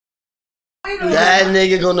That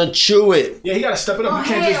nigga gonna chew it. Yeah, he gotta step it up.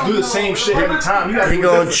 You can't just do the same shit every time. You He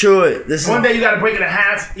gonna chew it. This One day you gotta break it in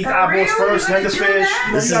half. Eat the eyeballs first, then the fish.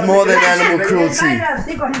 This is more than animal cruelty. You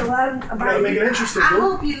gotta make it interesting, I bro.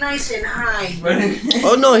 hope you're nice and high.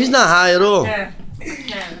 Oh no, he's not high at all. Yeah.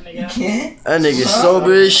 That nigga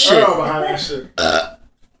sober as shit. Earl behind that shit.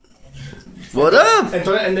 What up?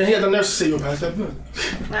 And then he had the nurse say, "Yo, pass that good."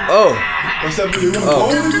 Oh. What's that? You want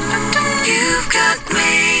Oh. You've got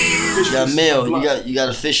mail. You got mail. You got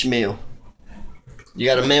a fish mail. You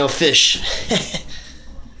got a male fish.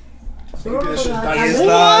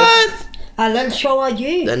 What?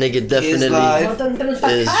 That nigga definitely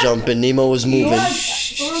is jumping. Nemo was moving.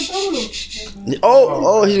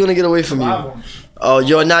 Oh, he's gonna get away from you. Oh,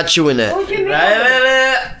 you're not chewing that.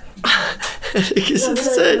 Nigga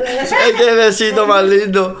said, es que besito más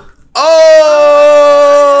lindo.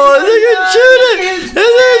 Oh, nigga chewed it.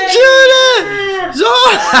 Nigga chewed it.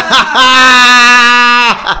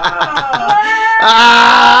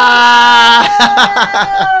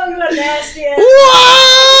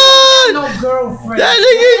 What? No girlfriend. That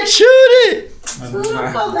nigga chewed it. What?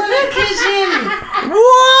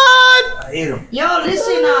 What? I ate him. Yo,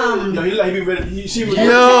 listen, Yo, he be ready. You see what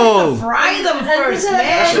Yo. fry them first,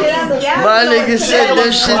 man. My nigga said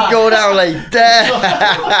that shit go down like that.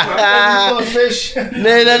 fish.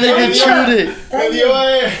 Man, that nigga chewed it.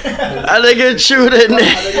 That nigga chewed it,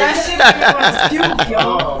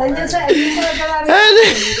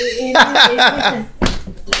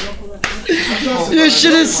 You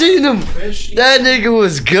should have seen him. That nigga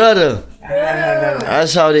was gutter.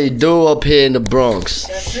 That's how they do up here in the Bronx.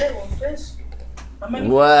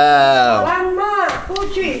 Wow.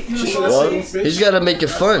 Well, he's gotta make it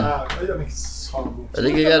fun. I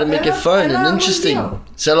think you gotta make it fun and interesting.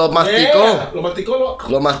 Se lo masticó. Lo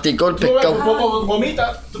masticó el pescado.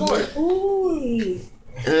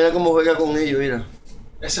 Mira cómo juega con ellos, mira.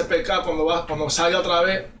 Ese pescado cuando salga otra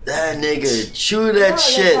vez. That nigga chew that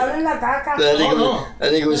shit.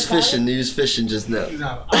 That nigga was fishing. He was fishing just now.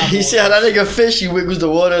 He see how that nigga fish? He wiggles the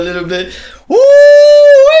water a little bit. Woo!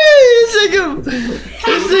 This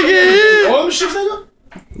nigga here. All them shits, nigga?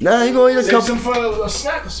 Nah, he gonna eat a Save couple. some for a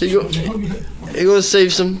snack. He gonna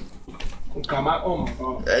save some. Oh my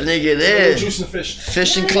god. That nigga there. Juice and fish.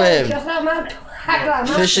 Fish and clam.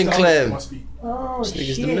 Fish and clam. Must be. This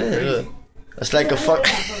nigga's the man. Look. That's like a fuck.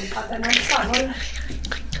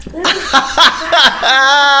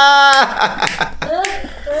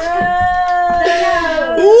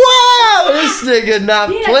 Wow, this nigga not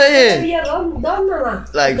playing.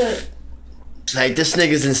 Like this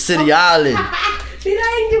nigga's in City Island.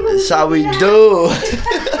 That's how we do.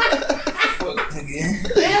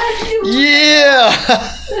 Yeah.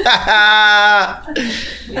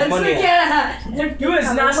 You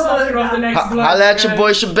is not smoking off the next block. Holla at your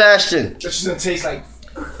boy Sebastian. This is gonna taste like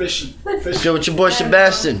fishy. Go with your boy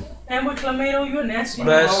Sebastian. And with Clamato, you're nasty.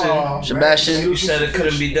 Sebastian. You said it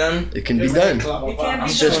couldn't be done. It can be done. It can't be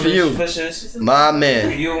It's just for you. Fishes. My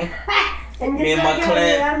man. You. Me and my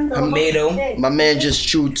clan. Tomato. My man just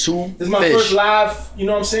chewed 2 This is my first fish. live, you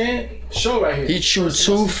know what I'm saying? Show right here. He chewed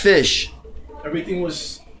 2 fish. Everything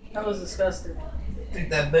was. That was disgusting. I think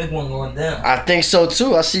that big one going down. I think so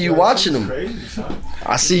too. I see you watching him. Crazy, son.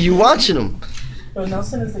 I see you watching him. Yo,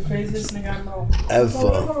 Nelson is the craziest nigga I know.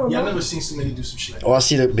 Ever. Yeah, I never seen somebody do some shit like that. Oh, I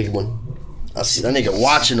see the big one. I see that nigga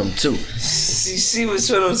watching him too. See what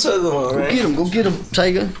I'm talking about, right? Go get him,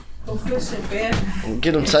 Tiger. Go fishing, man. Go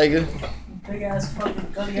get him, Tiger. Big ass fucking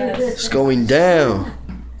gully ass. It's going down.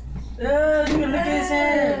 You can look at his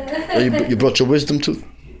hand. Oh, you brought your wisdom tooth?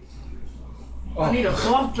 I need a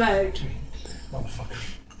cloth bag. Motherfucker.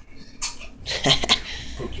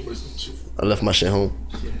 I left my shit home.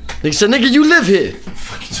 Nigga said, nigga, you live here.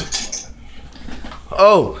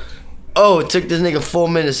 Oh, it took this nigga 4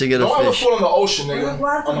 minutes to get a Don't ever fish. fall in the ocean,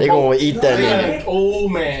 nigga. On the They boat. gonna eat that nigga. Man, oh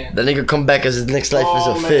man. That nigga come back as his next life is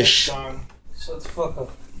a fish. Son. Shut the fuck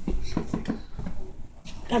up.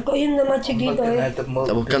 Está cogiendo más chiquito, Looking eh. at the Está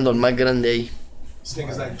mother. buscando el más grande ahí. This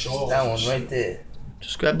nigga's like Jaws. That one right there.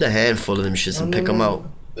 Just grab the handful of them shits and pick them out.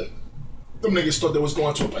 Them niggas thought they was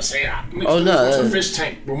going to a pasea. Oh, no, It's a yeah. fish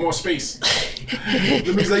tank with more space. Them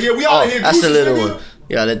niggas like, yeah, we out Oh, here. that's the gooses, little nigga. one.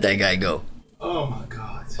 Yeah, let that guy go. Oh my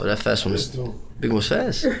god. Oh, that fast one This was, dude. big one was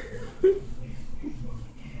fast.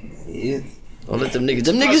 Yeah. Don't let them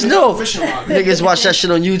niggas know. Fishing rod. Niggas watch that shit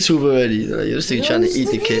on YouTube already. They're like, yo, this nigga trying to eat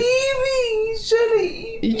the kid. He's trying to eat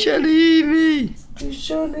me. He trying to eat me. He's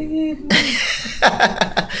trying to eat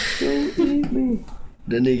me.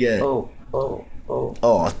 The nigga.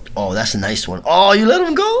 Oh. That's a nice one. Oh, you let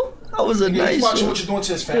him go? That was a He's nice watching one. what you're doing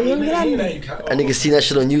to his family. Nigga, he ain't that you That nigga seen that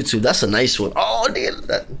shit on YouTube. That's a nice one. Oh,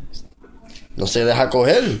 nigga. No se deja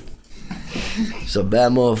coger. He's a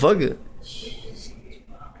bad motherfucker.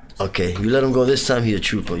 Okay, you let him go this time, he a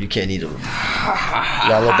trooper. You can't eat him.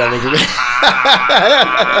 Y'all let that nigga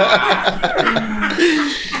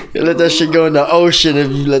go. You let that shit go in the ocean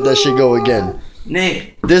if you let that shit go again.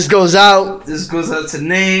 Nick. This goes out. This goes out to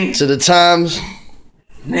Nick. To the times.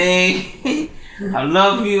 Nick. I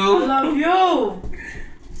love you. I love you.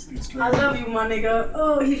 I love you, my nigga.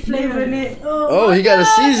 Oh, he flavoring it. Oh, he got to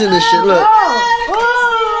season this shit. Look.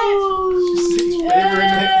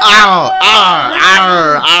 Ow,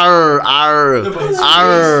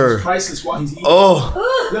 Priceless while he's eating. Oh,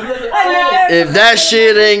 if that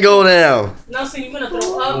shit ain't go down, no, so you gonna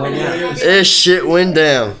throw up? This shit went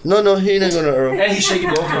down. No, he ain't gonna Earl. And he's shaking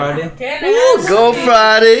Go Friday. Ooh, Go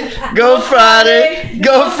Friday, Go Friday,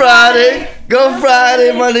 Go Friday, Go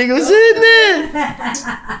Friday. My nigga was in there.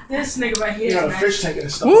 This nigga right here. You got a fish tank in the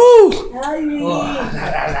stomach. Woo!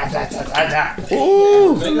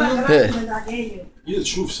 Ooh! Yeah. You're the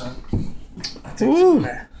truth, son. Ooh.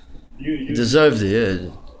 You deserved it,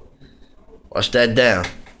 yeah. Watch that down.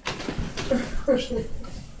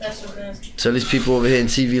 Tell these people over here in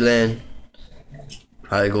TV land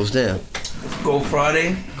how it goes down. Go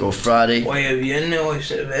Friday. Go Friday. Hoy viene, hoy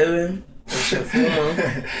se bebe, hoy se fuma.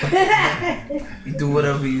 You do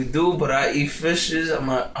whatever you do, but I eat fishes. I'm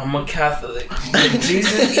a Catholic. If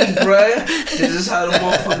Jesus eat bread, this is how the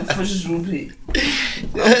motherfucking fishes will be.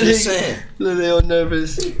 I'm just saying. Look, they all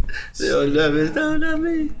nervous. They all nervous. No, not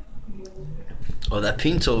me. Oh, that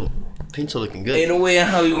Pinto looking good. Ain't no way in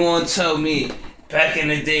hell you gonna tell me back in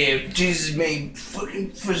the day if Jesus made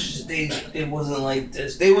fucking fishes, they wasn't like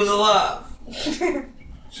this. They was alive.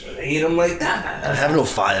 So they eat them like that. I have no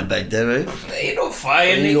fire back then, right? They ain't no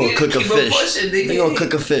fire, nigga. You gonna cook a fish. Pushing, they gonna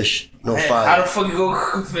cook a fish. No fire. How the fuck you gonna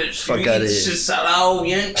cook a fish? Fuck out of here. Shit salado,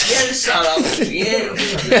 yeah, salado, yeah.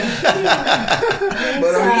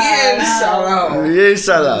 But salado. Yeah,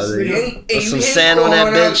 salado. Put some sand on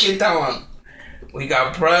that bitch. We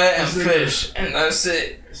got bread and fish, and that's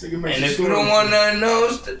it. And if you don't want nothing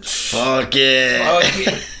else, fuck it. Fuck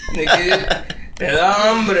it, nigga. Te da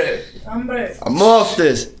hambre. I'm off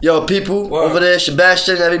this. Yo, people over there,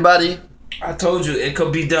 Sebastian, everybody. I told you, it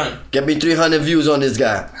could be done. Get me 300 views on this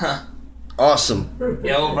guy. Huh. Awesome.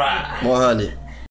 Yo, right. 100.